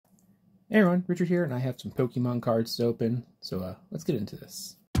Hey everyone, Richard here, and I have some Pokemon cards to open, so let's get into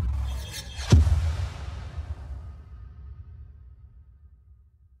this.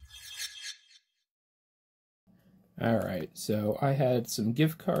 Alright, so I had some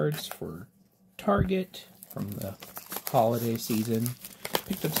gift cards for Target from the holiday season.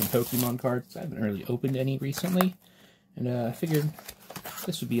 Picked up some Pokemon cards. I haven't really opened any recently, and I figured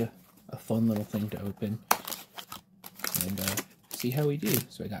this would be a fun little thing to open and see how we do.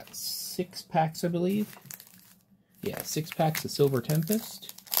 So I got 6 packs, I believe. Yeah, 6 packs of Silver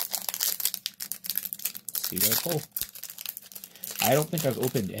Tempest. Let's see what I pull. I don't think I've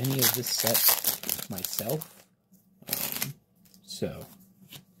opened any of this set myself. So,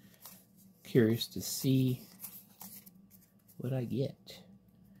 curious to see what I get.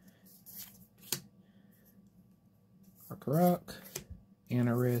 Rock,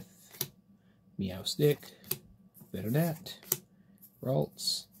 Anorith, Meowstic, Venonat,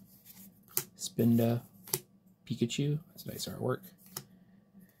 Ralts, Spinda, Pikachu, that's nice artwork,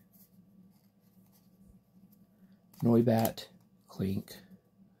 Noibat, Clink,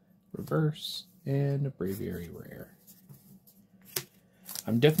 Reverse, and a Braviary Rare.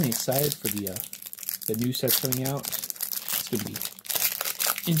 I'm definitely excited for the new set coming out. It's going to be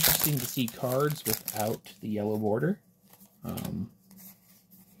interesting to see cards without the yellow border.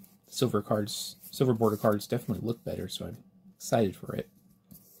 Silver border cards definitely look better, so I'm excited for it.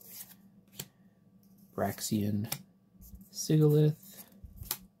 Braxian, Sigalith,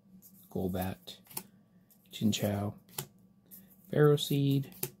 Golbat, Chinchou, Ferroseed,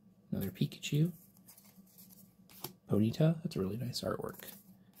 another Pikachu, Ponyta, that's a really nice artwork,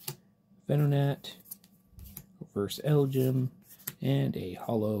 Venonat, Reverse Elgyem, and a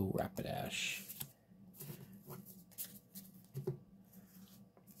Holo Rapidash.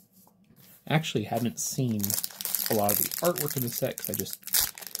 Actually haven't seen a lot of the artwork in the set because I just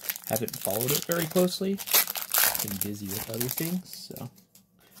haven't followed it very closely. Been busy with other things, so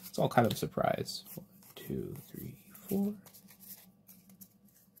it's all kind of a surprise. 1, 2, 3, 4.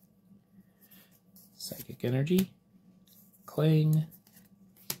 Psychic Energy, Clang,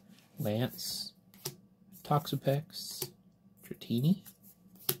 Lance, Toxapex, Dratini,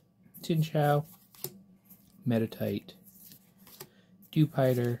 Chinchou, Meditite,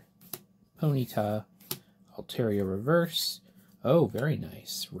 Dewpider, Ponyta, Altaria Reverse. Oh, very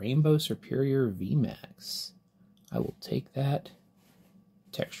nice. Rainbow Superior VMAX. I will take that.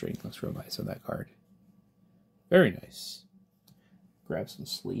 Texturing looks real nice on that card. Very nice. Grab some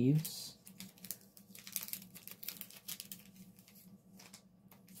sleeves.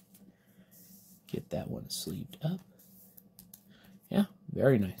 Get that one sleeved up. Yeah,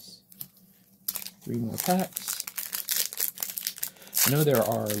 very nice. 3 more packs. I know there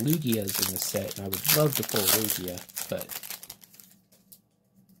are Lugias in this set, and I would love to pull a Lugia, but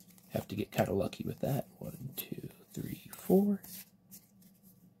have to get kind of lucky with that. 1, 2, 3, 4.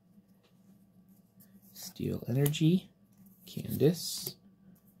 Steel Energy, Candice,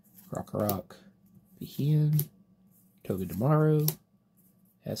 Rock, Behian, Togedemaru,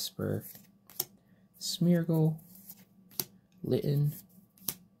 Esper, Smeargle, Litten,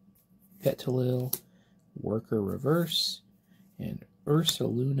 Petilil, Worker Reverse, and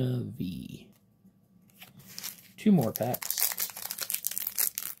Ursaluna V. 2 more packs.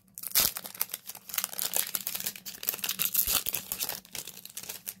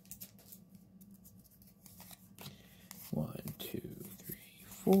 One, 2, 3,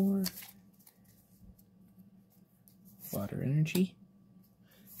 4. Water Energy,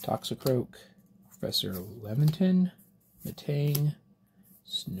 Toxicroak, Professor Leventon, Metang,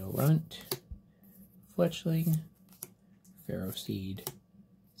 Snorunt, Fletchling, Ferroseed,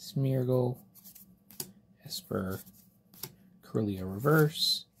 Smeargle, Esper, Kirlia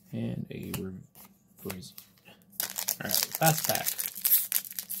Reverse, and a Reverse. Alright, last pack.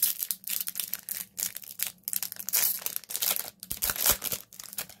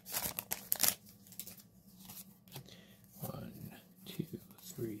 One, 2,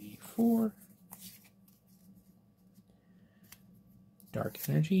 3, 4. Dark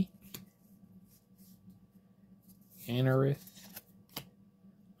Energy, Anorith,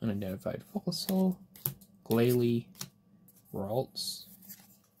 Unidentified Fossil, Glalie, Ralts,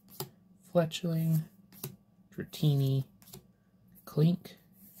 Fletchling, Dratini, Clink,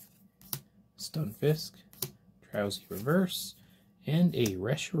 Stunfisk, Drowsy Reverse, and a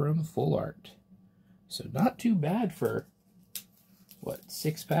Reshiram Full Art. So not too bad for, what,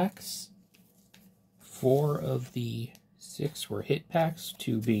 6 packs? 4 of the 6 were hit packs,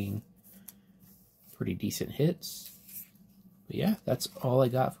 2 being pretty decent hits. But yeah, that's all I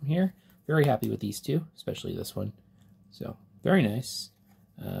got from here. Very happy with these 2, especially this one. So, very nice.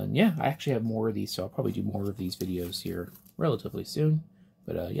 Yeah, I actually have more of these, so I'll probably do more of these videos here relatively soon.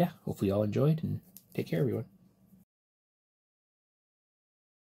 But yeah, hopefully y'all enjoyed, and take care, everyone.